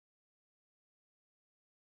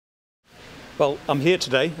Well, I'm here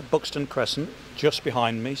today at Buxton Crescent, just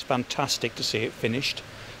behind me. It's fantastic to see it finished,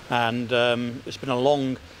 and it's been a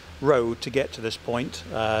long road to get to this point.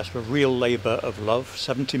 It's a real labour of love.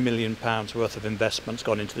 £70 million worth of investment's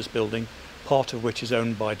gone into this building, part of which is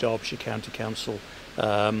owned by Derbyshire County Council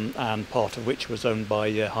and part of which was owned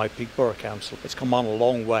by High Peak Borough Council. It's come on a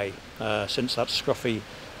long way since that scruffy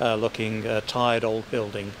looking tired old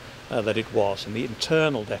building that it was, and the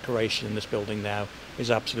internal decoration in this building now is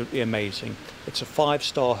absolutely amazing. It's a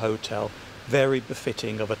 5-star hotel, very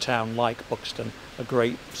befitting of a town like Buxton, a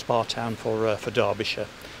great spa town for Derbyshire.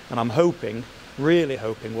 And I'm hoping, really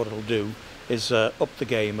hoping, what it'll do is up the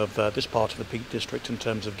game of this part of the Peak District in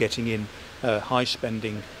terms of getting in high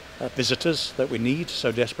spending visitors that we need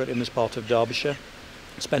so desperately in this part of Derbyshire,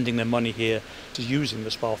 spending their money here to using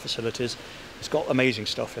the spa facilities. It's got amazing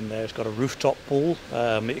stuff in there. It's got a rooftop pool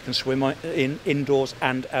that you can swim in indoors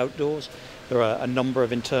and outdoors. There are a number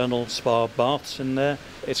of internal spa baths in there.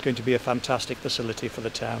 It's going to be a fantastic facility for the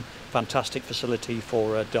town, fantastic facility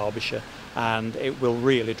for Derbyshire, and it will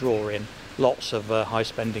really draw in lots of high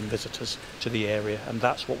spending visitors to the area, and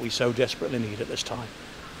that's what we so desperately need at this time.